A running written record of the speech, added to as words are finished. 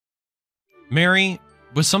Mary,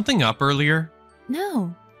 was something up earlier?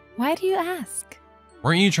 No. Why do you ask?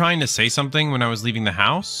 Weren't you trying to say something when I was leaving the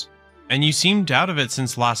house? And you seemed out of it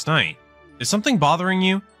since last night. Is something bothering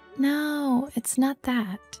you? No, it's not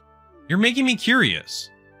that. You're making me curious.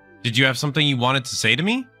 Did you have something you wanted to say to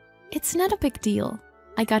me? It's not a big deal.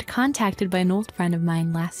 I got contacted by an old friend of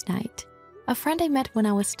mine last night. A friend I met when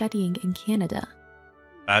I was studying in Canada.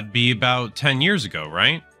 That'd be about 10 years ago,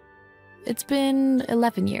 right? It's been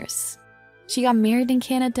 11 years. She got married in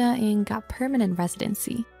Canada and got permanent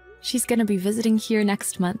residency. She's gonna be visiting here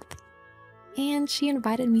next month. And she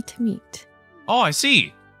invited me to meet. Oh, I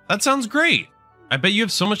see. That sounds great. I bet you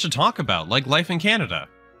have so much to talk about, like life in Canada.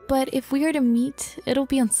 But if we are to meet, it'll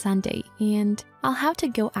be on Sunday, and I'll have to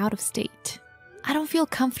go out of state. I don't feel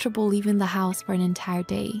comfortable leaving the house for an entire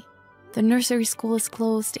day. The nursery school is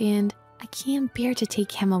closed, and I can't bear to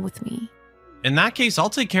take Emma with me. In that case, I'll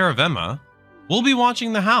take care of Emma. We'll be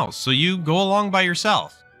watching the house, so you go along by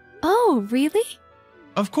yourself. Oh, really?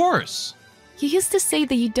 Of course. You used to say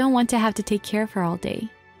that you don't want to have to take care of her all day.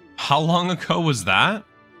 How long ago was that?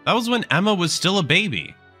 That was when Emma was still a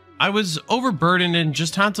baby. I was overburdened and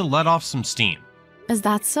just had to let off some steam. Is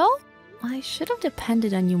that so? I should have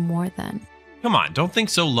depended on you more then. Come on, don't think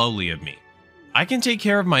so lowly of me. I can take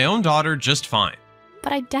care of my own daughter just fine.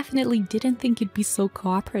 But I definitely didn't think you'd be so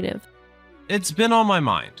cooperative. It's been on my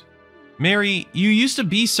mind. Mary, you used to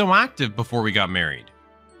be so active before we got married.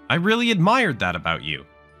 I really admired that about you.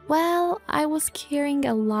 Well, I was carrying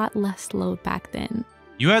a lot less load back then.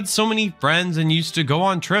 You had so many friends and used to go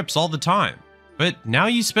on trips all the time. But now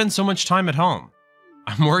you spend so much time at home.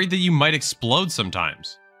 I'm worried that you might explode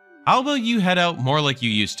sometimes. How about you head out more like you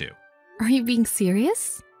used to? Are you being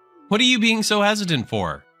serious? What are you being so hesitant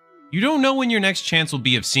for? You don't know when your next chance will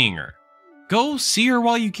be of seeing her. Go see her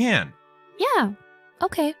while you can. Yeah,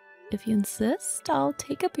 okay. If you insist, I'll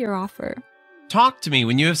take up your offer. Talk to me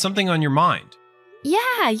when you have something on your mind.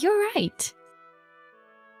 Yeah, you're right.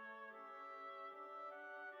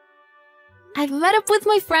 I've met up with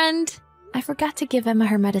my friend. I forgot to give Emma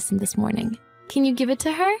her medicine this morning. Can you give it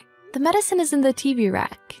to her? The medicine is in the TV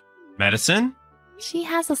rack. Medicine? She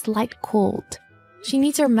has a slight cold. She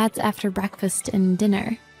needs her meds after breakfast and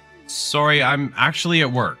dinner. Sorry, I'm actually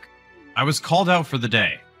at work. I was called out for the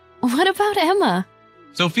day. What about Emma?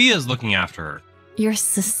 Sophia's looking after her. Your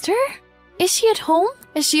sister? Is she at home?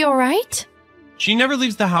 Is she alright? She never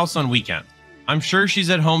leaves the house on weekend. I'm sure she's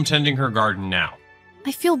at home tending her garden now.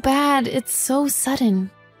 I feel bad. It's so sudden.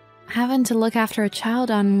 Having to look after a child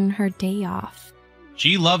on her day off.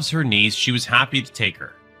 She loves her niece. She was happy to take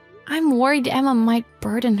her. I'm worried Emma might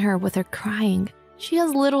burden her with her crying. She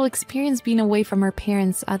has little experience being away from her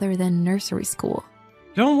parents other than nursery school.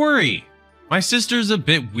 Don't worry. My sister's a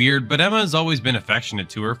bit weird, but Emma has always been affectionate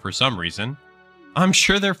to her for some reason. I'm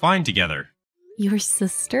sure they're fine together. Your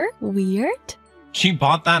sister? Weird? She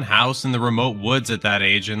bought that house in the remote woods at that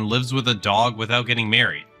age and lives with a dog without getting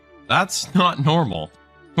married. That's not normal.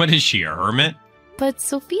 What is she, a hermit? But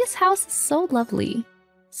Sophia's house is so lovely,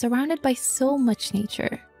 surrounded by so much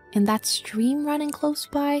nature. And that stream running close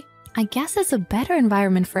by, I guess it's a better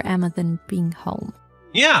environment for Emma than being home.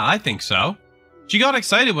 Yeah, I think so. She got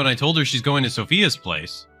excited when I told her she's going to Sophia's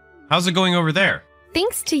place. How's it going over there?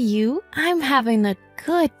 Thanks to you, I'm having a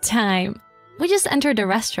good time. We just entered a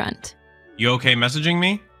restaurant. You okay messaging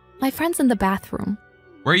me? My friend's in the bathroom.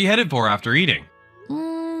 Where are you headed for after eating?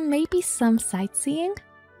 Maybe some sightseeing?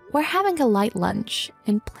 We're having a light lunch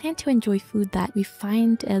and plan to enjoy food that we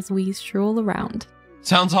find as we stroll around.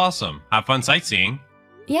 Sounds awesome. Have fun sightseeing.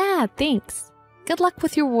 Yeah, thanks. Good luck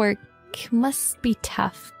with your work. Must be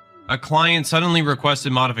tough. A client suddenly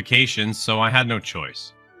requested modifications, so I had no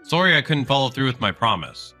choice. Sorry I couldn't follow through with my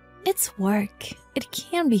promise. It's work. It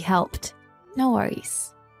can be helped. No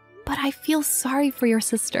worries. But I feel sorry for your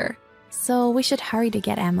sister, so we should hurry to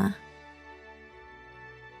get Emma.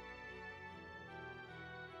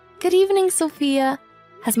 Good evening, Sophia.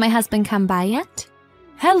 Has my husband come by yet?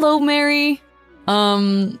 Hello, Mary.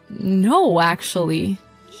 No, actually.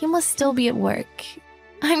 He must still be at work.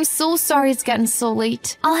 I'm so sorry it's gotten so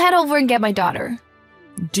late. I'll head over and get my daughter.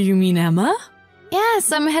 Do you mean Emma?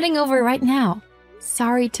 Yes, I'm heading over right now.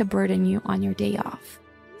 Sorry to burden you on your day off.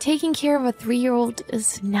 Taking care of a 3-year-old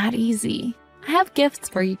is not easy. I have gifts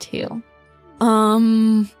for you too.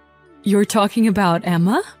 You're talking about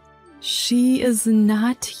Emma? She is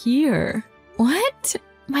not here. What?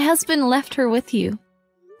 My husband left her with you.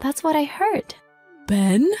 That's what I heard.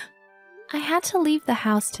 Ben? I had to leave the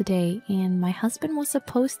house today, and my husband was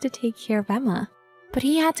supposed to take care of Emma. But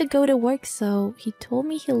he had to go to work, so he told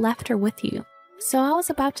me he left her with you. So I was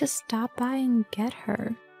about to stop by and get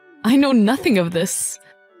her. I know nothing of this.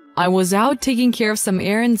 I was out taking care of some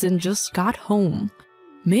errands and just got home.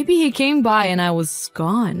 Maybe he came by and I was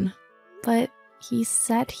gone. But he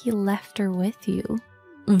said he left her with you.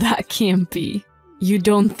 That can't be. You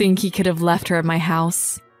don't think he could have left her at my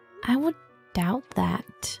house? I would doubt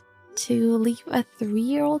that. To leave a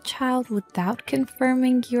 3-year-old child without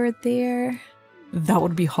confirming you're there. That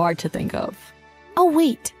would be hard to think of. Oh,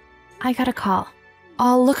 wait. I got a call.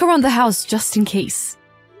 I'll look around the house just in case.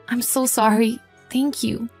 I'm so sorry. Thank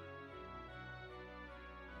you.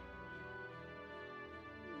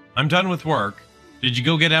 I'm done with work. Did you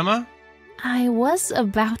go get Emma? I was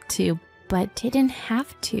about to, but didn't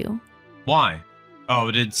have to. Why?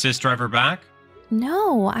 Oh, did Sis drive her back?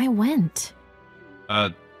 No, I went.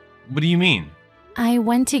 What do you mean? I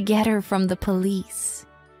went to get her from the police.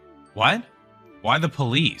 What? Why the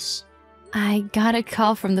police? I got a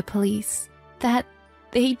call from the police that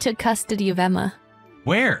they took custody of Emma.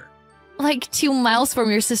 Where? Like 2 miles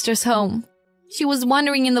from your sister's home. She was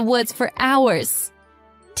wandering in the woods for hours.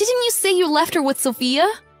 Didn't you say you left her with Sophia?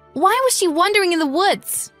 Why was she wandering in the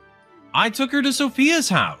woods? I took her to Sophia's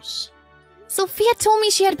house. Sophia told me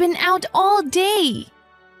she had been out all day.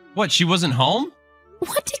 What, she wasn't home?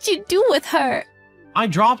 What did you do with her? I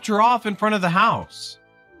dropped her off in front of the house.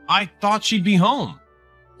 I thought she'd be home.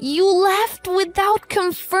 You left without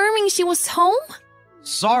confirming she was home?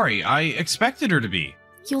 Sorry, I expected her to be.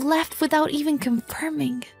 You left without even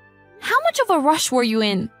confirming. How much of a rush were you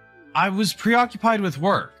in? I was preoccupied with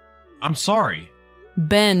work. I'm sorry.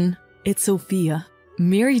 Ben, it's Sophia.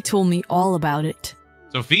 Mary told me all about it.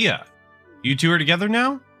 Sophia, you two are together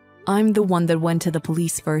now? I'm the one that went to the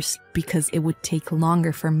police first because it would take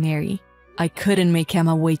longer for Mary. I couldn't make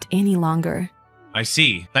Emma wait any longer. I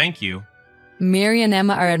see. Thank you. Mary and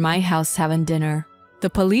Emma are at my house having dinner. The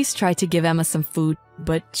police tried to give Emma some food,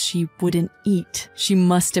 but she wouldn't eat. She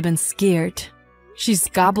must have been scared. She's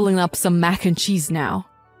gobbling up some mac and cheese now.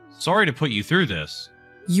 Sorry to put you through this.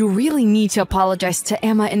 You really need to apologize to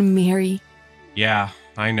Emma and Mary. Yeah,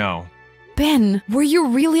 I know. Ben, were you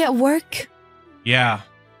really at work? Yeah.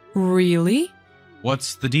 Really?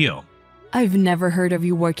 What's the deal? I've never heard of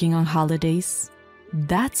you working on holidays.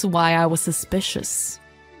 That's why I was suspicious.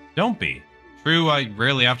 Don't be. True, I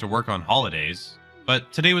rarely have to work on holidays,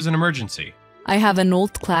 but today was an emergency. I have an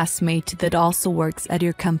old classmate that also works at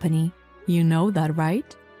your company. You know that,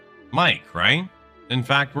 right? Mike, right? In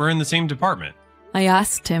fact, we're in the same department. I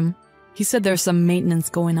asked him. He said there's some maintenance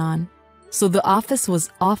going on. So the office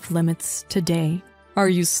was off limits today. Are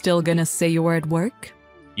you still gonna say you were at work?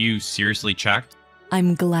 You seriously checked?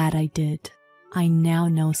 I'm glad I did. I now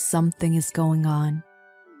know something is going on.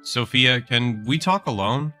 Sophia, can we talk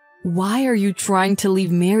alone? Why are you trying to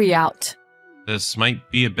leave Mary out? This might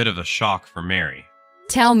be a bit of a shock for Mary.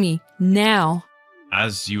 Tell me, now.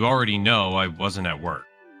 As you already know, I wasn't at work.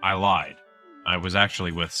 I lied. I was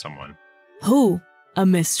actually with someone. Who? A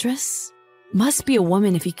mistress? Must be a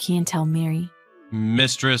woman if you can't tell Mary.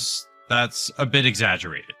 Mistress, that's a bit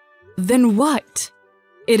exaggerated. Then what?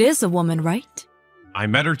 It is a woman, right? I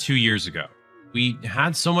met her 2 years ago. We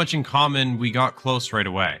had so much in common, we got close right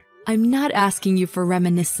away. I'm not asking you for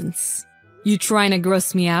reminiscence. You trying to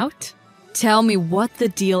gross me out? Tell me what the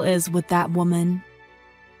deal is with that woman.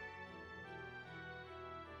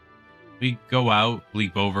 We go out,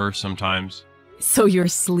 sleep over sometimes. So you're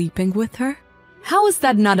sleeping with her? How is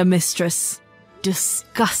that not a mistress?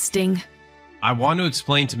 Disgusting. I want to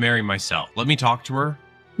explain to Mary myself. Let me talk to her.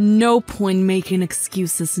 No point making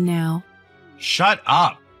excuses now. Shut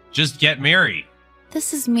up. Just get Mary.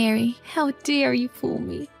 This is Mary. How dare you fool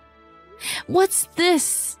me? What's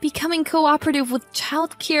this? Becoming cooperative with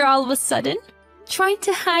childcare all of a sudden? Trying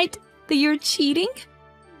to hide that you're cheating?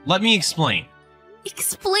 Let me explain.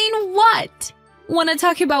 Explain what? Want to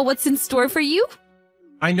talk about what's in store for you?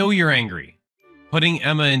 I know you're angry. Putting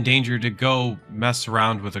Emma in danger to go mess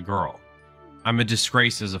around with a girl. I'm a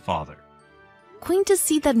disgrace as a father. Going to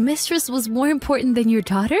see that mistress was more important than your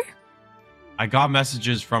daughter? I got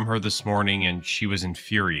messages from her this morning and she was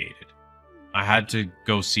infuriated. I had to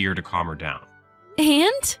go see her to calm her down.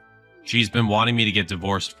 And? She's been wanting me to get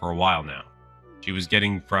divorced for a while now. She was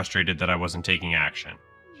getting frustrated that I wasn't taking action.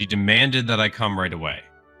 She demanded that I come right away.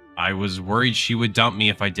 I was worried she would dump me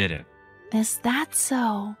if I didn't. Is that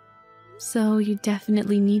so? So you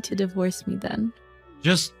definitely need to divorce me then.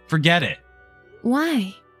 Just forget it.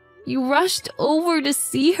 Why? You rushed over to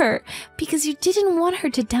see her because you didn't want her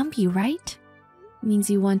to dump you, right? Means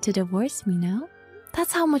you want to divorce me now?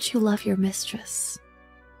 That's how much you love your mistress.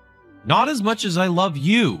 Not as much as I love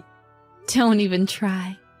you. Don't even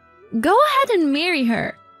try. Go ahead and marry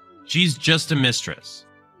her. She's just a mistress.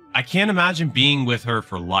 I can't imagine being with her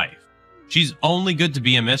for life. She's only good to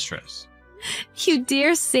be a mistress. You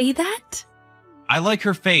dare say that? I like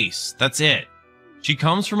her face, that's it. She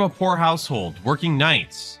comes from a poor household, working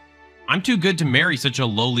nights. I'm too good to marry such a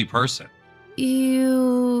lowly person.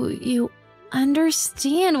 You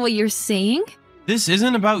understand what you're saying? This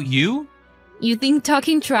isn't about you? You think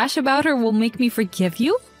talking trash about her will make me forgive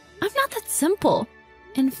you? I'm not that simple.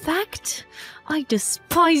 In fact, I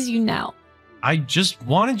despise you now. I just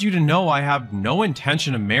wanted you to know I have no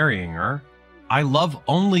intention of marrying her. I love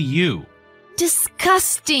only you.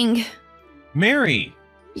 Disgusting! Mary!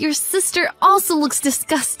 Your sister also looks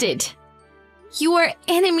disgusted. You are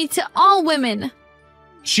enemy to all women.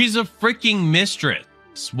 She's a freaking mistress.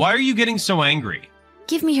 Why are you getting so angry?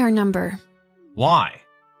 Give me her number. Why?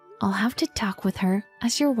 I'll have to talk with her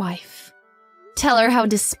as your wife. Tell her how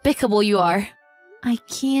despicable you are. I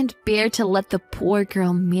can't bear to let the poor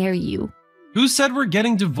girl marry you. Who said we're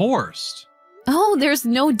getting divorced? Oh, there's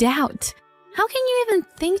no doubt. How can you even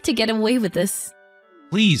think to get away with this?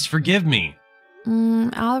 Please forgive me.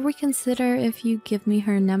 I'll reconsider if you give me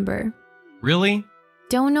her number. Really?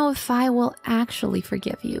 Don't know if I will actually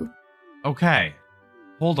forgive you. Okay.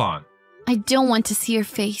 Hold on. I don't want to see your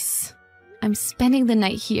face. I'm spending the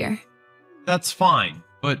night here. That's fine,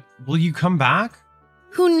 but will you come back?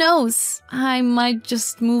 Who knows? I might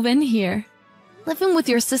just move in here. Living with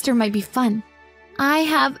your sister might be fun. I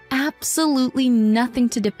have absolutely nothing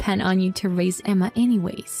to depend on you to raise Emma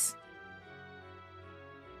anyways.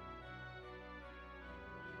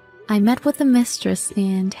 I met with the mistress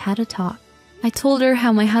and had a talk. I told her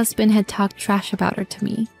how my husband had talked trash about her to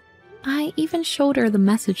me. I even showed her the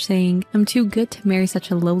message saying I'm too good to marry such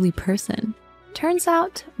a lowly person. Turns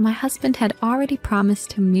out my husband had already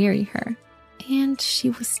promised to marry her, and she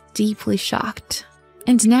was deeply shocked.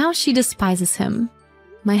 And now she despises him.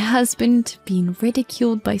 My husband being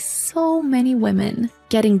ridiculed by so many women,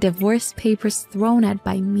 getting divorce papers thrown at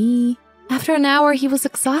by me. After an hour, he was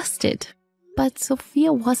exhausted. But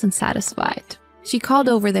Sophia wasn't satisfied. She called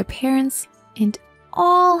over their parents, and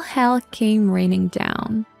all hell came raining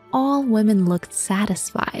down. All women looked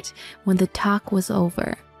satisfied when the talk was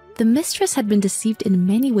over. The mistress had been deceived in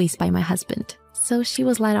many ways by my husband, so she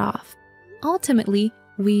was let off. Ultimately,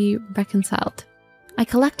 we reconciled. I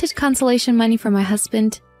collected consolation money for my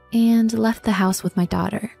husband and left the house with my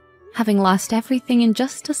daughter. Having lost everything in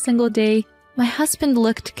just a single day, my husband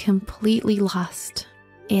looked completely lost.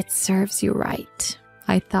 It serves you right,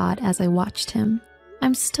 I thought as I watched him.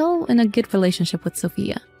 I'm still in a good relationship with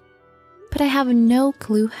Sophia, but I have no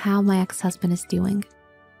clue how my ex-husband is doing.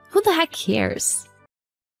 Who the heck cares?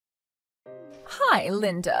 Hi,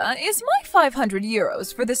 Linda. Is my 500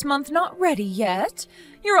 euros for this month not ready yet?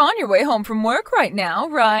 You're on your way home from work right now,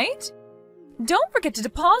 right? Don't forget to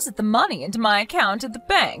deposit the money into my account at the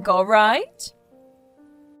bank, all right?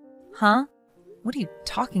 Huh? What are you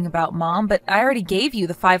talking about, Mom? But I already gave you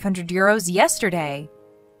the 500 euros yesterday.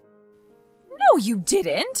 No, you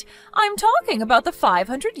didn't. I'm talking about the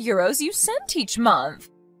 500 euros you sent each month.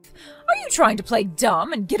 Are you trying to play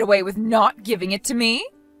dumb and get away with not giving it to me?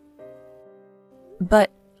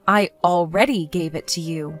 But I already gave it to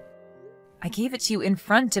you. I gave it to you in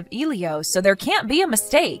front of Elio, so there can't be a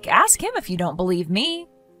mistake. Ask him if you don't believe me.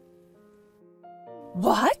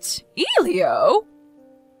 What? Elio?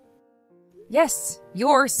 Yes,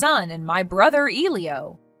 your son and my brother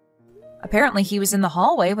Elio. Apparently he was in the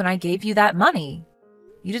hallway when I gave you that money.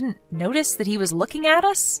 You didn't notice that he was looking at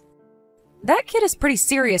us? That kid is pretty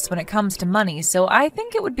serious when it comes to money, so I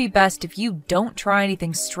think it would be best if you don't try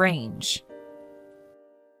anything strange.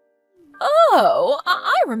 Oh,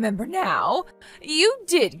 I remember now. You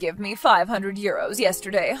did give me 500 euros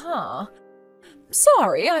yesterday, huh?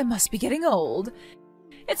 Sorry, I must be getting old.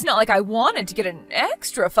 It's not like I wanted to get an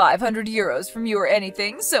extra 500 euros from you or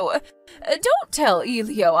anything, so don't tell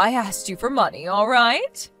Elio I asked you for money, all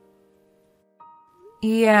right?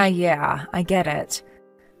 Yeah, I get it.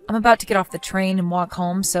 I'm about to get off the train and walk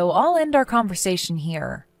home, so I'll end our conversation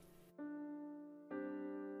here.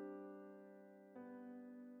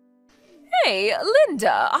 Hey,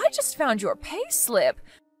 Linda, I just found your payslip.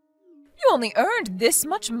 You only earned this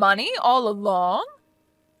much money all along?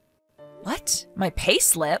 What? My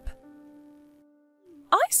payslip?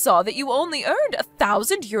 I saw that you only earned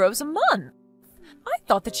 1,000 euros a month. I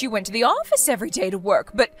thought that you went to the office every day to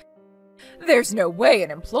work, but there's no way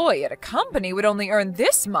an employee at a company would only earn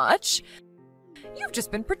this much. You've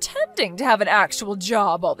just been pretending to have an actual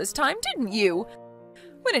job all this time, didn't you?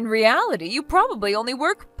 When in reality, you probably only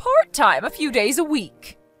work part-time a few days a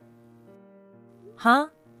week. Huh?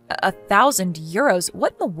 1,000 euros?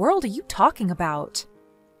 What in the world are you talking about?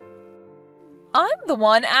 I'm the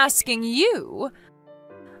one asking you.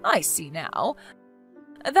 I see now.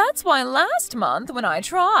 That's why last month, when I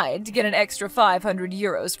tried to get an extra 500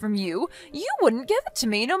 euros from you, you wouldn't give it to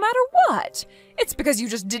me no matter what. It's because you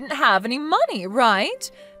just didn't have any money,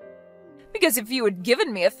 right? Because if you had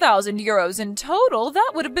given me 1,000 euros in total,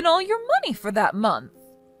 that would have been all your money for that month.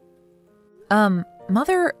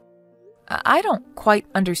 Mother, I don't quite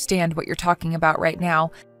understand what you're talking about right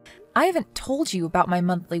now. I haven't told you about my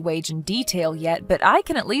monthly wage in detail yet, but I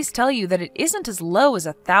can at least tell you that it isn't as low as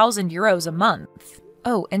 1,000 euros a month.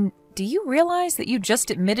 Oh, and do you realize that you just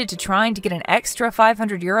admitted to trying to get an extra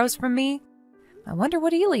 500 euros from me? I wonder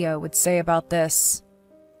what Elio would say about this.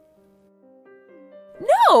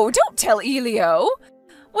 No, don't tell Elio!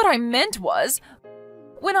 What I meant was,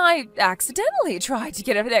 when I accidentally tried to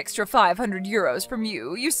get an extra 500 euros from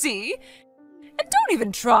you, you see? And don't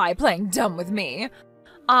even try playing dumb with me.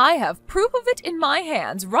 I have proof of it in my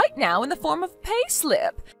hands right now in the form of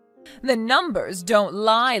payslip. The numbers don't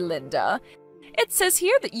lie, Linda. It says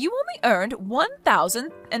here that you only earned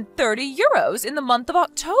 1,030 euros in the month of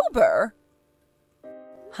October.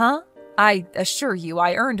 Huh? I assure you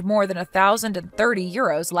I earned more than 1,030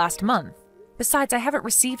 euros last month. Besides, I haven't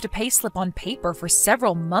received a payslip on paper for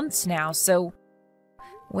several months now, so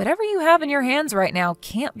whatever you have in your hands right now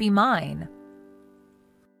can't be mine.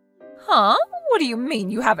 Huh? What do you mean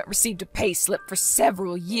you haven't received a payslip for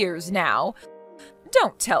several years now?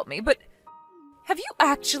 Don't tell me, but have you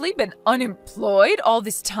actually been unemployed all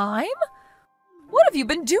this time? What have you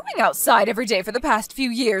been doing outside every day for the past few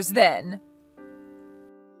years, then?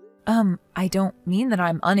 I don't mean that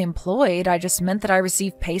I'm unemployed. I just meant that I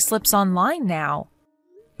receive payslips online now.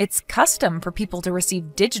 It's custom for people to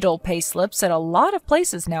receive digital payslips at a lot of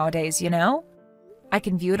places nowadays, you know? I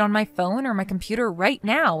can view it on my phone or my computer right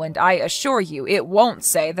now, and I assure you it won't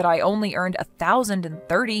say that I only earned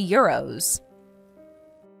 1,030 euros.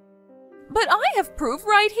 But I have proof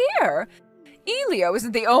right here. Elio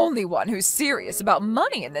isn't the only one who's serious about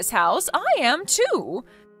money in this house. I am too.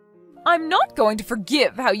 I'm not going to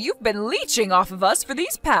forgive how you've been leeching off of us for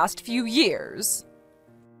these past few years.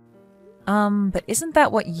 But isn't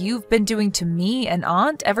that what you've been doing to me and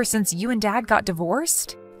Aunt ever since you and Dad got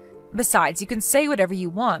divorced? Besides, you can say whatever you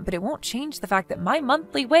want, but it won't change the fact that my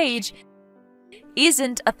monthly wage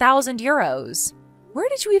isn't 1,000 euros. Where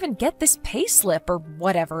did you even get this payslip or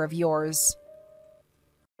whatever of yours?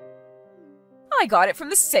 I got it from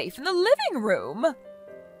the safe in the living room.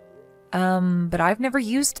 But I've never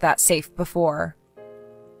used that safe before.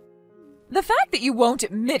 The fact that you won't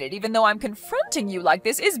admit it even though I'm confronting you like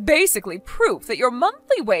this is basically proof that your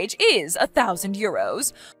monthly wage is 1,000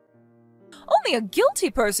 euros. Only a guilty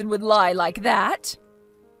person would lie like that.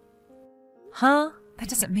 Huh? That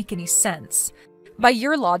doesn't make any sense. By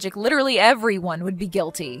your logic, literally everyone would be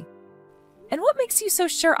guilty. And what makes you so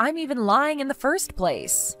sure I'm even lying in the first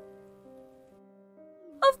place?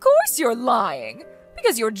 Of course you're lying!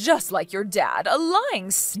 Because you're just like your dad, a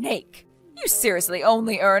lying snake. You seriously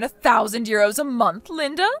only earn 1,000 euros a month,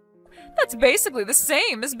 Linda? That's basically the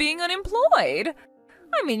same as being unemployed.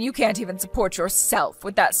 I mean, you can't even support yourself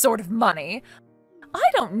with that sort of money. I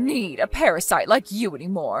don't need a parasite like you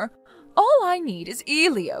anymore. All I need is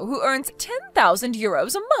Elio, who earns 10,000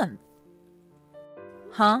 euros a month.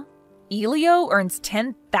 Huh? Elio earns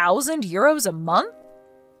 10,000 euros a month?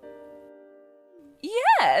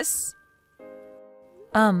 Yes!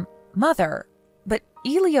 Mother, but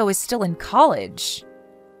Elio is still in college.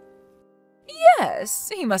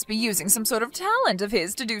 Yes, he must be using some sort of talent of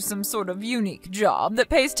his to do some sort of unique job that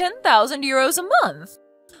pays 10,000 euros a month.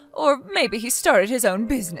 Or maybe he started his own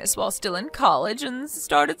business while still in college and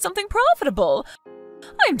started something profitable.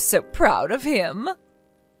 I'm so proud of him.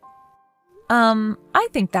 I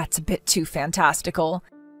think that's a bit too fantastical.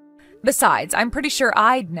 Besides, I'm pretty sure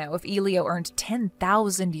I'd know if Elio earned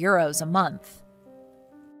 10,000 euros a month.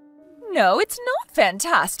 No, it's not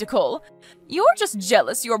fantastical. You're just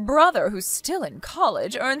jealous your brother, who's still in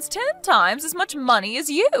college, earns 10 times as much money as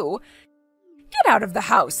you. Get out of the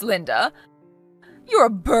house, Linda. You're a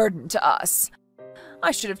burden to us.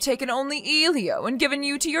 I should have taken only Elio and given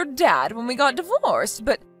you to your dad when we got divorced,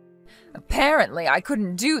 but apparently I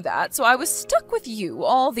couldn't do that, so I was stuck with you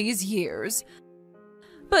all these years.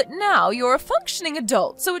 But now you're a functioning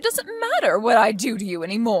adult, so it doesn't matter what I do to you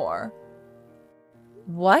anymore.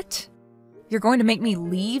 What? You're going to make me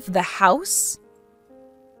leave the house?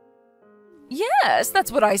 Yes,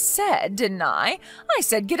 that's what I said, didn't I? I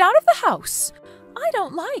said get out of the house. I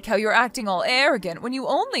don't like how you're acting all arrogant when you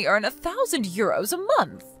only earn 1,000 euros a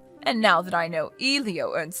month. And now that I know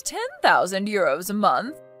Elio earns 10,000 euros a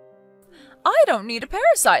month, I don't need a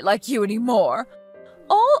parasite like you anymore.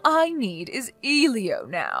 All I need is Elio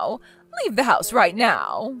now. Leave the house right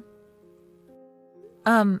now.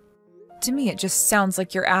 To me it just sounds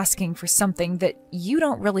like you're asking for something that you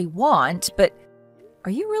don't really want, but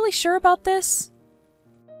are you really sure about this?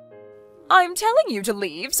 I'm telling you to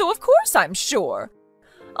leave, so of course I'm sure.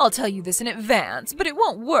 I'll tell you this in advance, but it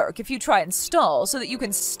won't work if you try and stall so that you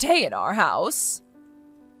can stay in our house.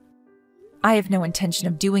 I have no intention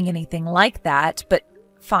of doing anything like that, but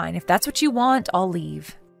fine, if that's what you want, I'll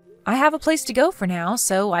leave. I have a place to go for now,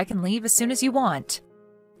 so I can leave as soon as you want.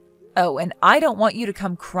 Oh, and I don't want you to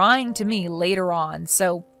come crying to me later on,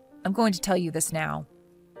 so I'm going to tell you this now.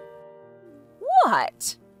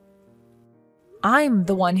 What? I'm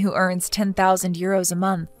the one who earns 10,000 euros a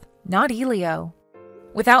month, not Elio.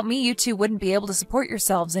 Without me, you two wouldn't be able to support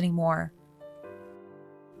yourselves anymore.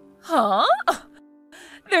 Huh?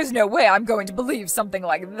 There's no way I'm going to believe something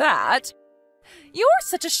like that. You're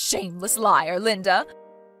such a shameless liar, Linda.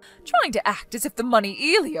 Trying to act as if the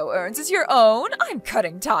money Elio earns is your own? I'm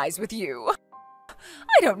cutting ties with you.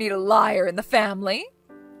 I don't need a liar in the family.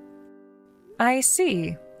 I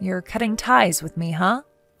see. You're cutting ties with me, huh?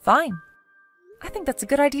 Fine. I think that's a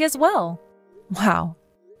good idea as well. Wow.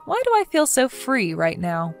 Why do I feel so free right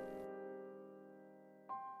now?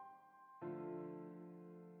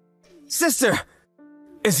 Sister!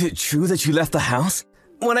 Is it true that you left the house?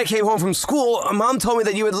 When I came home from school, Mom told me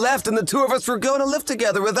that you had left and the two of us were going to live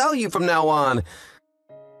together without you from now on.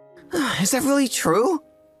 Is that really true?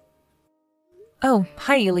 Oh,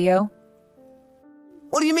 hi, Elio.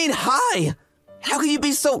 What do you mean, hi? How can you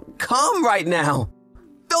be so calm right now?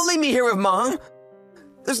 Don't leave me here with Mom.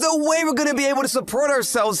 There's no way we're going to be able to support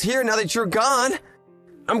ourselves here now that you're gone.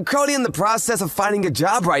 I'm currently in the process of finding a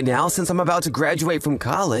job right now since I'm about to graduate from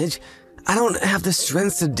college. I don't have the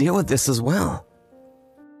strength to deal with this as well.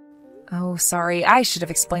 Oh, sorry. I should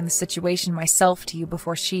have explained the situation myself to you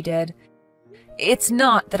before she did. It's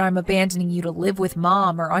not that I'm abandoning you to live with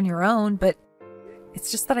Mom or on your own, but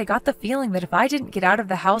it's just that I got the feeling that if I didn't get out of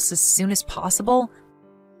the house as soon as possible,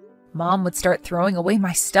 Mom would start throwing away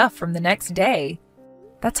my stuff from the next day.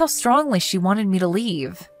 That's how strongly she wanted me to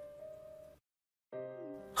leave.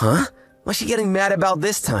 Huh? What's she getting mad about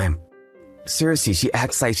this time? Seriously, she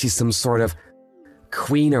acts like she's some sort of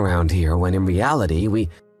queen around here, when in reality, we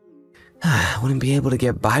wouldn't be able to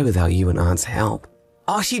get by without you and Aunt's help.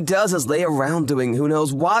 All she does is lay around doing who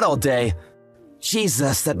knows what all day.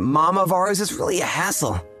 Jesus, that mom of ours is really a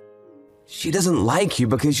hassle. She doesn't like you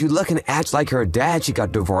because you look and act like her dad she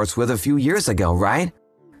got divorced with a few years ago, right?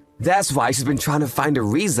 That's why she's been trying to find a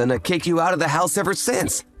reason to kick you out of the house ever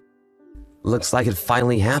since. Looks like it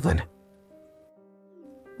finally happened.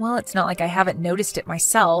 Well, it's not like I haven't noticed it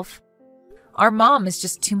myself. Our mom is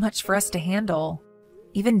just too much for us to handle.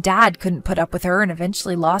 Even Dad couldn't put up with her and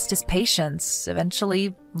eventually lost his patience,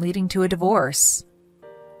 eventually leading to a divorce.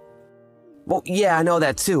 Well, yeah, I know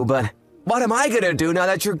that too, but what am I gonna do now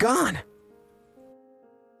that you're gone?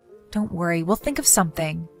 Don't worry, we'll think of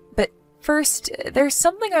something. But first, there's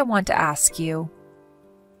something I want to ask you.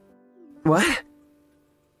 What?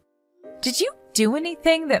 Did you do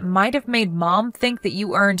anything that might have made Mom think that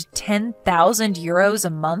you earned 10,000 euros a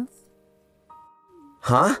month?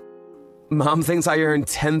 Huh? Mom thinks I earn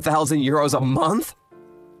 10,000 euros a month?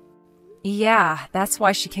 Yeah, that's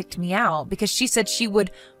why she kicked me out, because she said she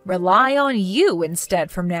would rely on you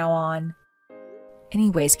instead from now on.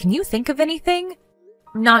 Anyways, can you think of anything?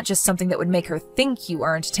 Not just something that would make her think you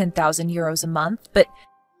earned 10,000 euros a month, but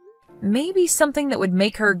maybe something that would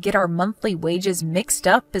make her get our monthly wages mixed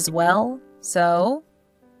up as well, so?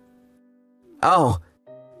 Oh,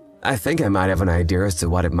 I think I might have an idea as to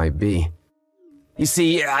what it might be. You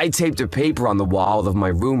see, I taped a paper on the wall of my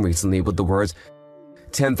room recently with the words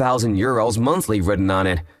 10,000 euros monthly written on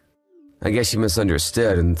it. I guess she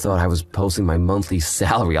misunderstood and thought I was posting my monthly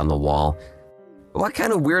salary on the wall. What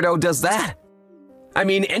kind of weirdo does that? I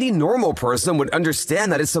mean, any normal person would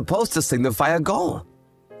understand that it's supposed to signify a goal.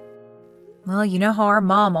 Well, you know how our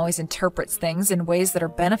mom always interprets things in ways that are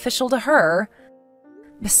beneficial to her.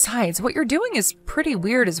 Besides, what you're doing is pretty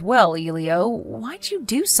weird as well, Elio. Why'd you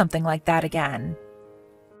do something like that again?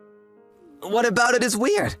 What about it is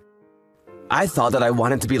weird? I thought that I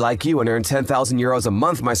wanted to be like you and earn 10,000 euros a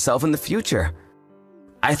month myself in the future.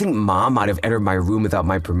 I think Mom might have entered my room without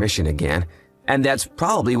my permission again, and that's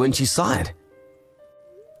probably when she saw it.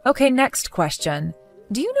 Okay, next question.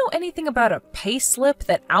 Do you know anything about a pay slip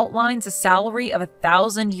that outlines a salary of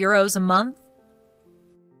 1,000 euros a month?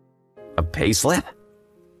 A payslip?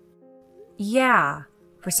 Yeah.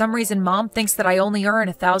 For some reason, Mom thinks that I only earn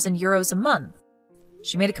 1,000 euros a month.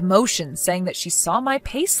 She made a commotion saying that she saw my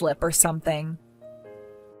payslip or something.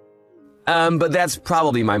 But that's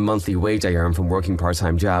probably my monthly wage I earn from working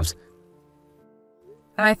part-time jobs.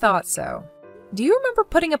 I thought so. Do you remember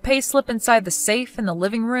putting a payslip inside the safe in the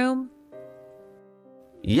living room?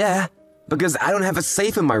 Yeah, because I don't have a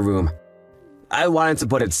safe in my room. I wanted to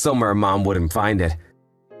put it somewhere Mom wouldn't find it.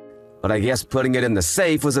 But I guess putting it in the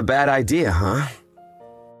safe was a bad idea, huh?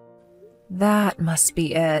 That must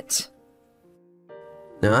be it.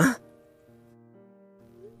 Huh?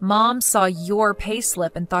 Mom saw your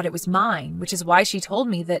payslip and thought it was mine, which is why she told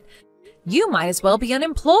me that you might as well be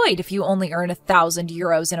unemployed if you only earn 1,000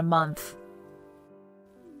 euros in a month.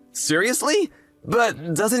 Seriously?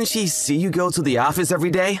 But doesn't she see you go to the office every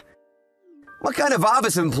day? What kind of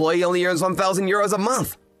office employee only earns 1,000 euros a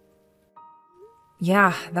month?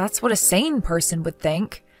 Yeah, that's what a sane person would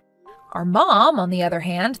think. Our mom, on the other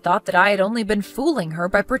hand, thought that I had only been fooling her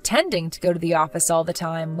by pretending to go to the office all the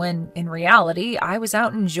time, when, in reality, I was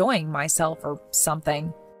out enjoying myself or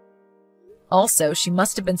something. Also, she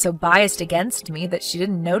must have been so biased against me that she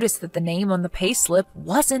didn't notice that the name on the payslip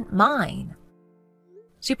wasn't mine.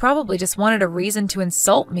 She probably just wanted a reason to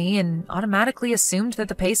insult me and automatically assumed that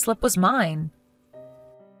the payslip was mine.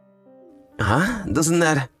 Huh? Doesn't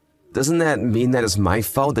that mean that it's my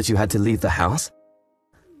fault that you had to leave the house?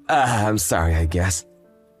 I'm sorry, I guess.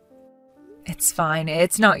 It's fine.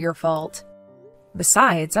 It's not your fault.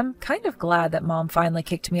 Besides, I'm kind of glad that Mom finally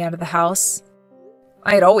kicked me out of the house.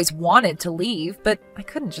 I had always wanted to leave, but I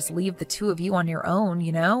couldn't just leave the two of you on your own,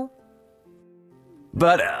 you know?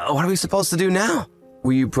 But what are we supposed to do now?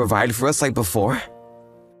 Will you provide for us like before?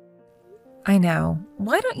 I know.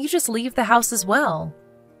 Why don't you just leave the house as well?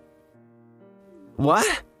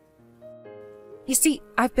 What? You see,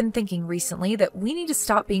 I've been thinking recently that we need to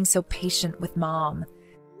stop being so patient with Mom.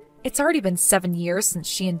 It's already been 7 years since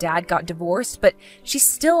she and Dad got divorced, but she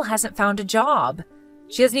still hasn't found a job.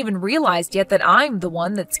 She hasn't even realized yet that I'm the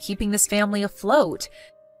one that's keeping this family afloat.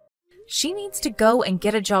 She needs to go and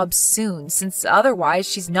get a job soon, since otherwise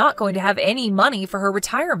she's not going to have any money for her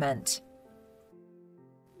retirement.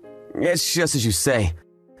 It's just as you say.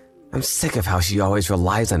 I'm sick of how she always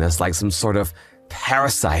relies on us like some sort of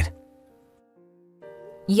parasite.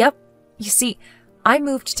 Yep. You see, I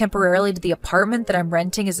moved temporarily to the apartment that I'm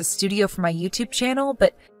renting as a studio for my YouTube channel,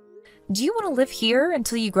 but do you want to live here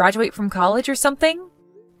until you graduate from college or something?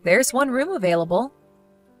 There's one room available.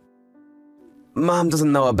 Mom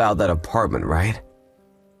doesn't know about that apartment, right?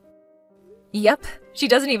 Yep. She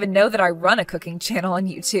doesn't even know that I run a cooking channel on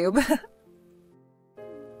YouTube.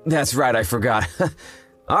 That's right, I forgot.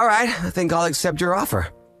 All right, I think I'll accept your offer.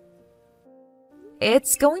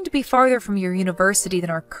 It's going to be farther from your university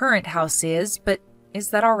than our current house is, but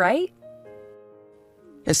is that all right?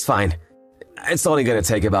 It's fine. It's only going to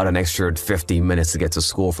take about an extra 15 minutes to get to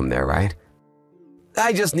school from there, right?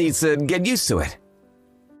 I just need to get used to it.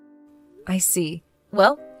 I see.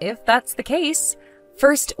 Well, if that's the case,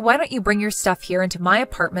 first, why don't you bring your stuff here into my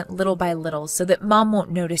apartment little by little so that Mom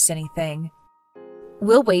won't notice anything?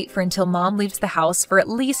 We'll wait for until Mom leaves the house for at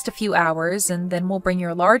least a few hours, and then we'll bring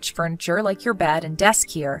your large furniture like your bed and desk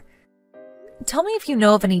here. Tell me if you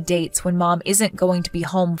know of any dates when Mom isn't going to be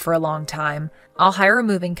home for a long time. I'll hire a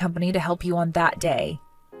moving company to help you on that day.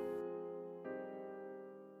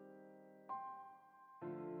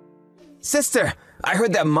 Sister, I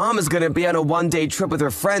heard that Mom is going to be on a one-day trip with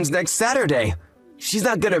her friends next Saturday. She's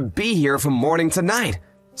not going to be here from morning to night,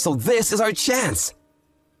 so this is our chance.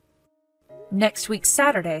 Next week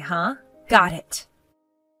Saturday, huh? Got it.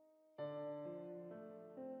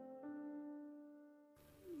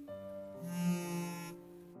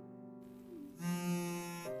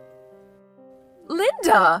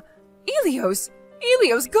 Linda!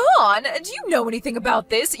 Elio's gone! Do you know anything about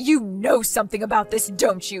this? You know something about this,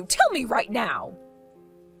 don't you? Tell me right now!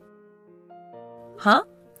 Huh?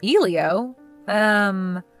 Elio?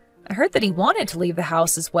 I heard that he wanted to leave the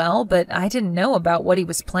house as well, but I didn't know about what he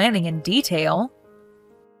was planning in detail.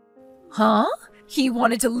 Huh? He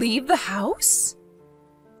wanted to leave the house?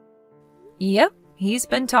 Yep, he's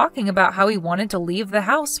been talking about how he wanted to leave the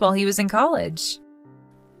house while he was in college.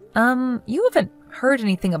 You haven't heard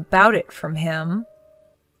anything about it from him?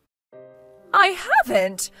 I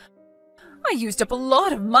haven't! I used up a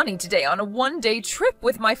lot of money today on a one-day trip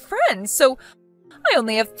with my friends, so I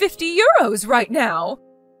only have 50 euros right now.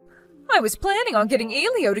 I was planning on getting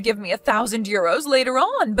Elio to give me 1,000 euros later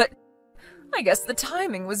on, but I guess the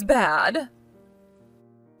timing was bad.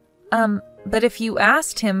 But if you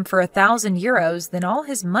asked him for 1,000 euros, then all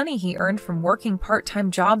his money he earned from working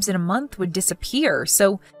part-time jobs in a month would disappear,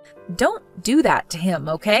 so don't do that to him,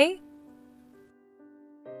 okay?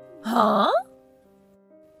 Huh?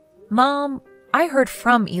 Mom, I heard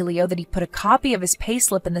from Elio that he put a copy of his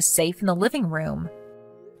payslip in the safe in the living room.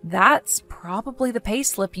 That's probably the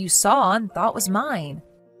payslip you saw and thought was mine.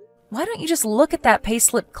 Why don't you just look at that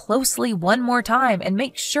payslip closely one more time and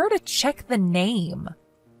make sure to check the name?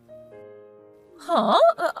 Huh?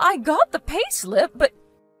 I got the payslip, but...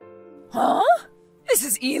 Huh? This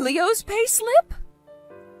is Elio's payslip?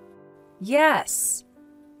 Yes.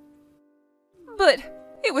 But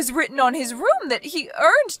it was written on his room that he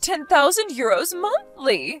earned 10,000 euros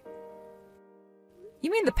monthly. You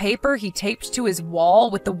mean the paper he taped to his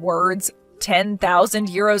wall with the words 10,000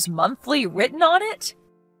 euros monthly written on it?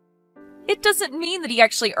 It doesn't mean that he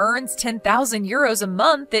actually earns 10,000 euros a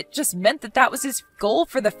month. It just meant that that was his goal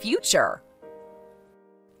for the future.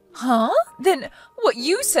 Huh? Then what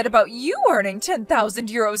you said about you earning 10,000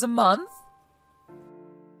 euros a month?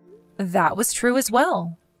 That was true as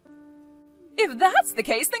well. If that's the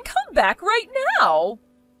case, then come back right now.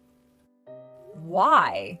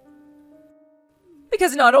 Why?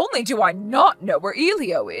 Because not only do I not know where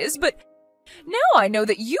Elio is, but now I know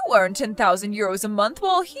that you earn 10,000 euros a month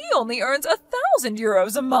while he only earns 1,000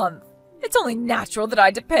 euros a month. It's only natural that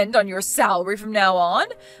I depend on your salary from now on.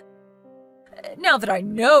 Now that I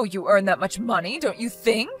know you earn that much money, don't you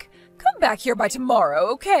think? Come back here by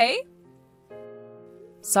tomorrow, okay?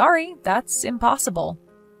 Sorry, that's impossible.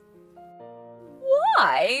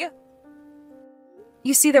 Why?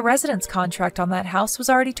 You see, the residence contract on that house was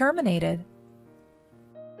already terminated.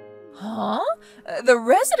 Huh? The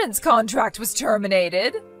residence contract was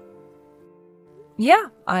terminated? Yeah,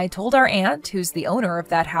 I told our aunt, who's the owner of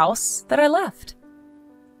that house, that I left.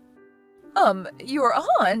 Your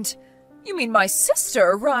aunt? You mean my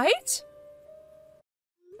sister, right?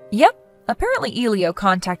 Yep, apparently Elio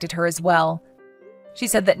contacted her as well. She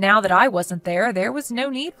said that now that I wasn't there, there was no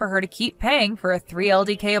need for her to keep paying for a 3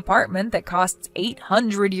 LDK apartment that costs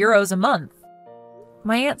 800 euros a month.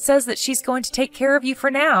 My aunt says that she's going to take care of you for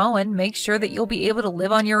now and make sure that you'll be able to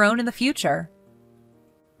live on your own in the future.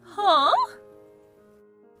 Huh?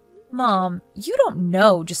 Mom, you don't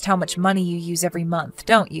know just how much money you use every month,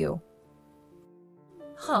 don't you?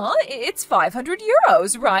 Huh? It's 500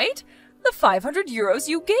 euros, right? The 500 euros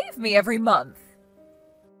you gave me every month.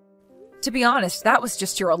 To be honest, that was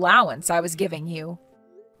just your allowance I was giving you.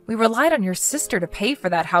 We relied on your sister to pay for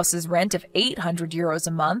that house's rent of 800 euros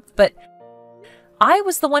a month, but I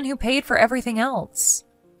was the one who paid for everything else.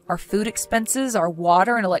 Our food expenses, our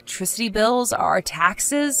water and electricity bills, our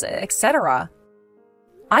taxes, etc.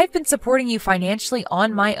 I've been supporting you financially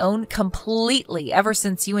on my own completely ever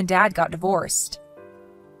since you and Dad got divorced.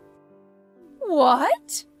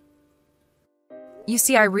 What? You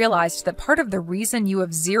see, I realized that part of the reason you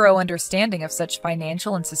have zero understanding of such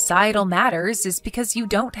financial and societal matters is because you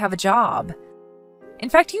don't have a job. In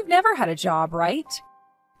fact, you've never had a job, right?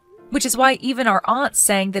 Which is why even our aunt's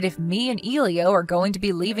saying that if me and Elio are going to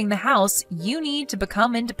be leaving the house, you need to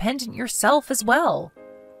become independent yourself as well.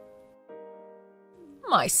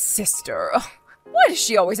 My sister. Why does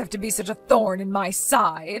she always have to be such a thorn in my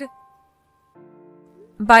side?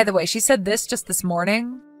 By the way, she said this just this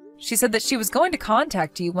morning. She said that she was going to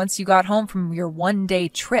contact you once you got home from your one-day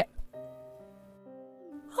trip.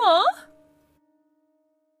 Huh?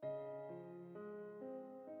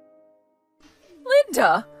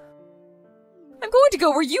 Linda! I'm going to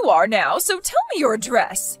go where you are now, so tell me your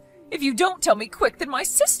address. If you don't tell me quick, then my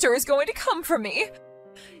sister is going to come for me.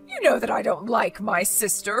 You know that I don't like my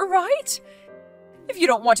sister, right? If you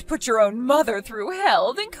don't want to put your own mother through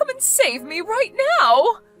hell, then come and save me right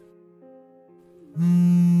now.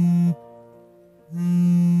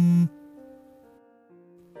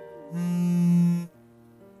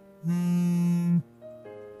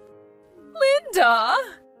 Linda!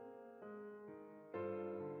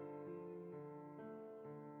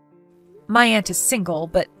 My aunt is single,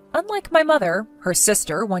 but unlike my mother, her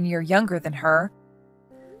sister, 1 year younger than her,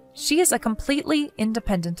 she is a completely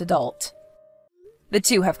independent adult. The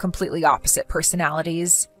two have completely opposite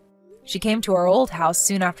personalities. She came to our old house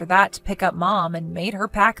soon after that to pick up Mom and made her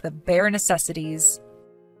pack the bare necessities.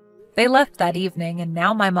 They left that evening, and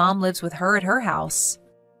now my mom lives with her at her house.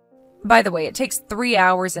 By the way, it takes 3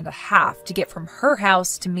 hours and a half to get from her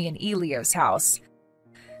house to me and Elio's house,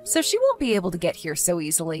 so she won't be able to get here so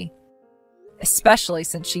easily. Especially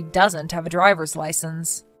since she doesn't have a driver's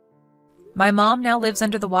license. My mom now lives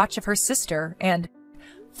under the watch of her sister, and,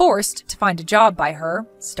 forced to find a job by her,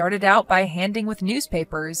 started out by handing with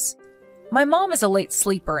newspapers. My mom is a late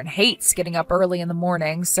sleeper and hates getting up early in the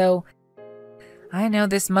morning, so I know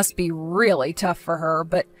this must be really tough for her,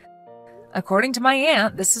 but according to my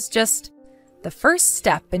aunt, this is just the first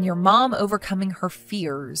step in your mom overcoming her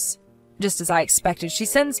fears. Just as I expected, she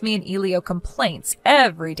sends me and Elio complaints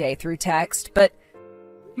every day through text, but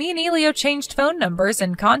me and Elio changed phone numbers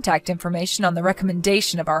and contact information on the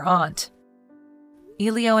recommendation of our aunt.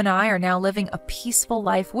 Elio and I are now living a peaceful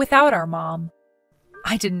life without our mom.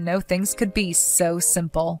 I didn't know things could be so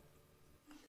simple.